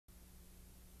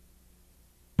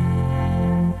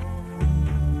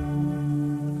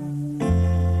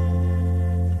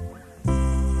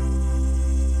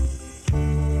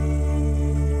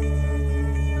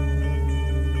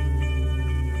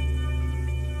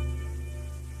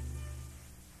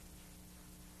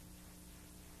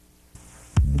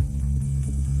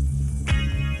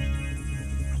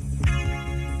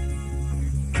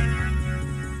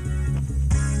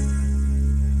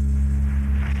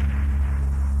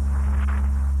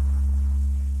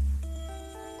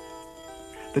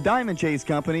The Diamond Chase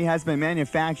Company has been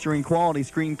manufacturing quality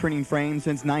screen printing frames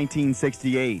since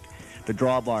 1968. The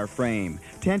drawbar frame,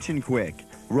 tension quick,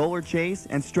 roller chase,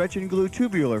 and stretch and glue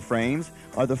tubular frames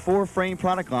are the 4 frame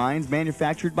product lines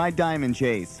manufactured by Diamond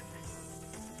Chase.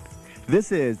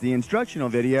 This is the instructional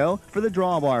video for the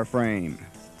drawbar frame.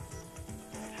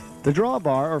 The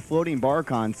drawbar or floating bar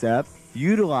concept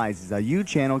utilizes a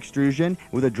U-channel extrusion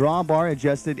with a drawbar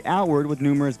adjusted outward with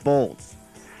numerous bolts.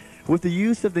 With the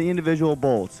use of the individual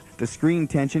bolts, the screen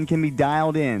tension can be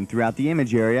dialed in throughout the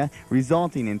image area,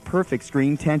 resulting in perfect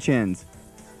screen tensions.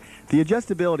 The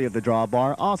adjustability of the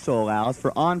drawbar also allows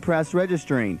for on-press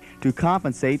registering to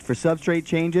compensate for substrate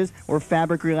changes or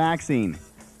fabric relaxing.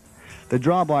 The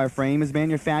drawbar frame is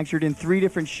manufactured in 3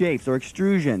 different shapes or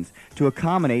extrusions to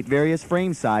accommodate various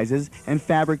frame sizes and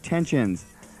fabric tensions.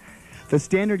 The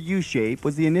standard U shape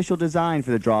was the initial design for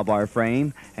the drawbar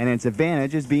frame, and its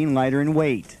advantage is being lighter in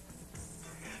weight.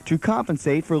 To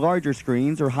compensate for larger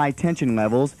screens or high tension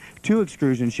levels, 2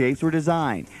 extrusion shapes were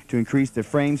designed to increase the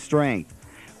frame strength.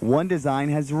 One design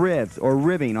has ribs or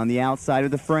ribbing on the outside of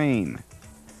the frame.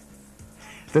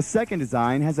 The second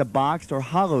design has a boxed or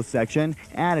hollow section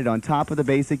added on top of the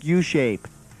basic U shape.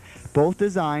 Both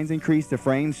designs increase the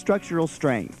frame's structural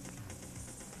strength.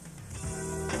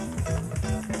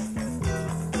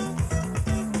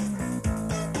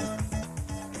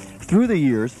 Through the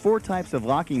years, 4 types of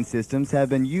locking systems have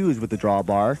been used with the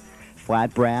drawbar: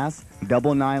 flat brass,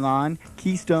 double nylon,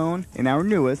 keystone, and our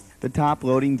newest, the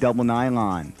top-loading double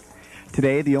nylon.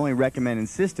 Today, the only recommended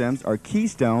systems are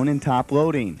keystone and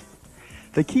top-loading.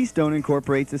 The keystone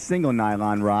incorporates a single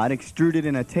nylon rod extruded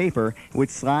in a taper which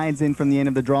slides in from the end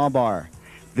of the drawbar.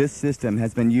 This system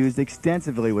has been used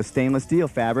extensively with stainless steel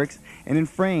fabrics and in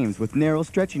frames with narrow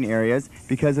stretching areas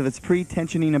because of its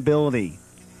pre-tensioning ability.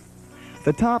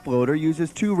 The top loader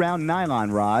uses 2 round nylon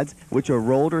rods which are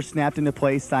rolled or snapped into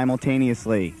place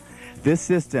simultaneously. This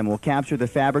system will capture the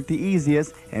fabric the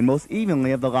easiest and most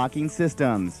evenly of the locking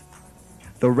systems.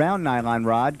 The round nylon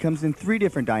rod comes in 3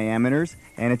 different diameters,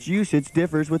 and its usage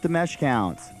differs with the mesh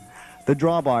counts. The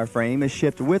drawbar frame is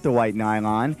shipped with the white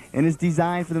nylon and is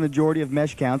designed for the majority of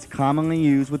mesh counts commonly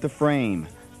used with the frame.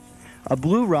 A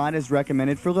blue rod is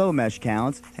recommended for low mesh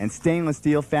counts and stainless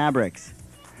steel fabrics.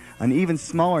 An even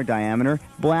smaller diameter,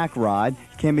 black rod,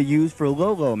 can be used for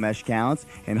low mesh counts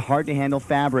and hard-to-handle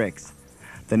fabrics.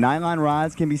 The nylon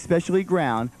rods can be specially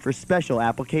ground for special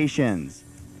applications.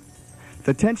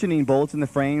 The tensioning bolts in the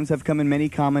frames have come in many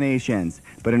combinations,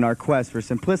 but in our quest for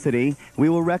simplicity, we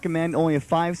will recommend only a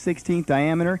 5/16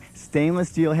 diameter stainless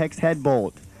steel hex head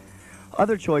bolt.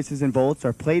 Other choices in bolts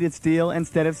are plated steel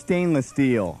instead of stainless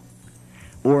steel,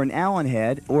 or an Allen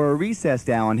head or a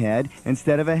recessed Allen head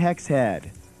instead of a hex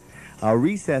head. A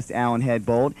recessed Allen head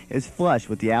bolt is flush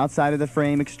with the outside of the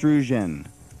frame extrusion.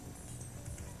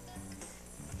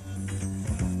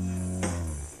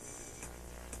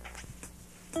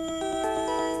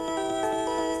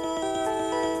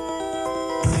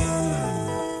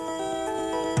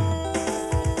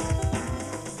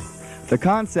 The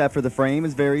concept for the frame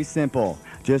is very simple.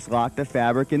 Just lock the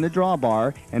fabric in the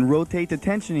drawbar and rotate the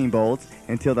tensioning bolts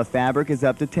until the fabric is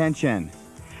up to tension.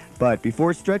 But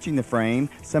before stretching the frame,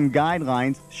 some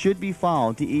guidelines should be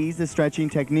followed to ease the stretching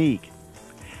technique.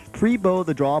 Pre-bow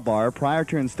the drawbar prior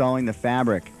to installing the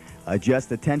fabric. Adjust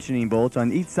the tensioning bolts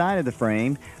on each side of the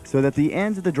frame so that the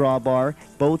ends of the drawbar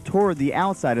bow toward the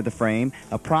outside of the frame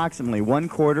approximately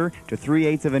 1/4 to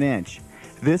 3/8 of an inch.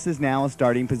 This is now a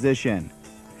starting position.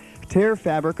 Tear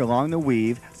fabric along the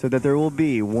weave so that there will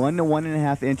be 1 to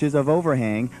 1.5 inches of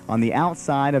overhang on the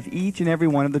outside of each and every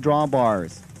one of the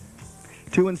drawbars.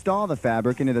 To install the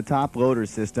fabric into the top loader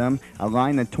system,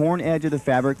 align the torn edge of the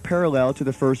fabric parallel to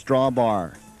the first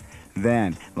drawbar.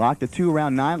 Then, lock the 2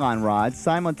 round nylon rods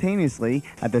simultaneously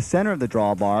at the center of the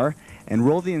drawbar and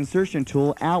roll the insertion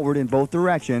tool outward in both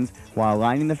directions while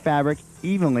aligning the fabric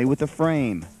evenly with the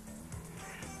frame.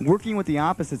 Working with the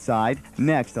opposite side,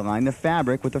 next align the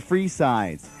fabric with the free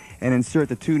sides and insert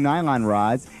the 2 nylon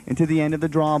rods into the end of the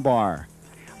drawbar.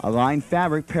 Align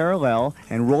fabric parallel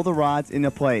and roll the rods into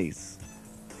place.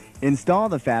 Install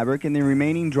the fabric in the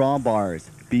remaining drawbars.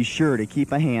 Be sure to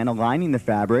keep a hand aligning the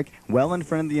fabric well in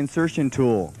front of the insertion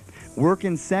tool. Work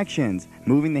in sections,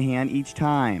 moving the hand each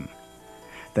time.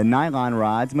 The nylon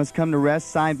rods must come to rest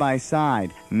side by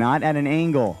side, not at an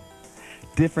angle.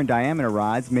 Different diameter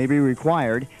rods may be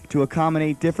required to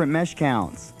accommodate different mesh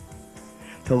counts.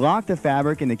 To lock the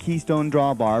fabric in the keystone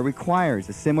drawbar requires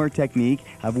a similar technique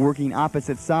of working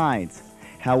opposite sides.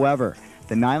 However,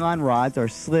 the nylon rods are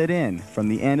slid in from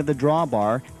the end of the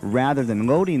drawbar rather than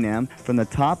loading them from the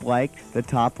top like the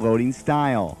top loading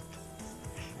style.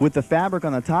 With the fabric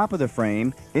on the top of the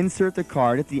frame, insert the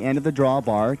card at the end of the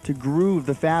drawbar to groove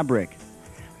the fabric.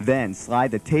 Then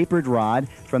slide the tapered rod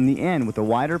from the end with the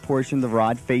wider portion of the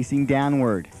rod facing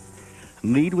downward.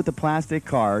 Lead with the plastic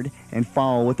card and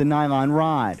follow with the nylon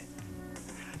rod.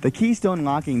 The keystone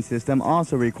locking system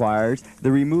also requires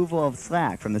the removal of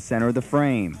slack from the center of the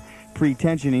frame.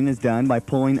 Pre-tensioning is done by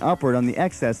pulling upward on the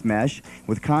excess mesh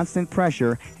with constant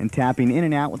pressure and tapping in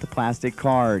and out with the plastic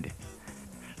card.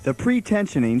 The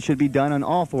pre-tensioning should be done on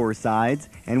all four sides,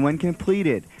 and when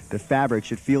completed, the fabric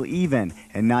should feel even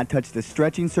and not touch the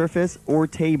stretching surface or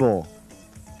table.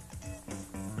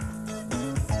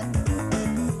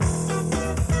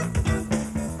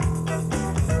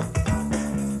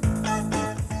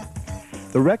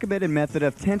 The recommended method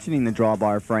of tensioning the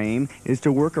drawbar frame is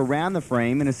to work around the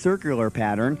frame in a circular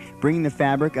pattern, bringing the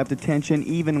fabric up to tension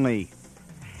evenly.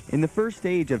 In the first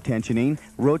stage of tensioning,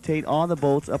 rotate all the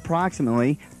bolts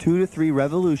approximately 2 to 3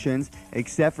 revolutions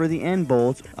except for the end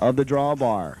bolts of the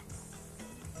drawbar.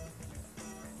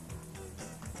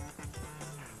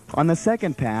 On the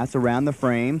second pass around the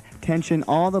frame, tension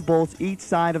all the bolts each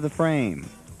side of the frame.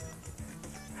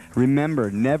 Remember,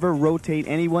 never rotate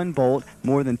any one bolt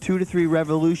more than 2 to 3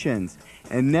 revolutions,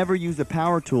 and never use a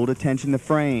power tool to tension the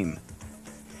frame.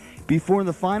 Before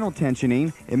the final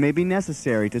tensioning, it may be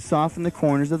necessary to soften the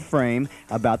corners of the frame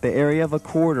about the area of a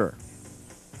quarter.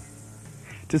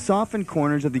 To soften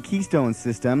corners of the keystone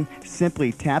system,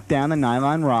 simply tap down the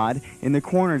nylon rod in the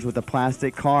corners with a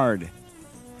plastic card.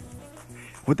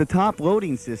 With the top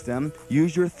loading system,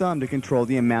 use your thumb to control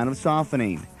the amount of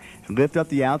softening. Lift up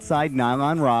the outside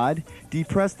nylon rod,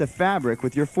 depress the fabric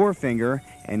with your forefinger,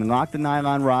 and lock the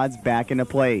nylon rods back into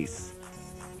place.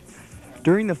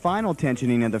 During the final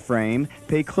tensioning of the frame,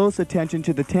 pay close attention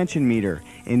to the tension meter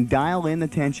and dial in the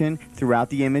tension throughout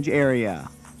the image area.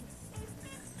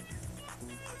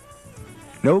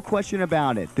 No question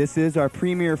about it, this is our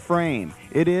premier frame.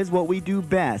 It is what we do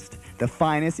best, the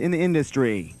finest in the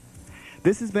industry.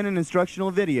 This has been an instructional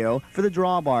video for the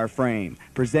drawbar frame,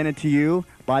 presented to you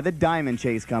by the Diamond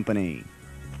Chase Company.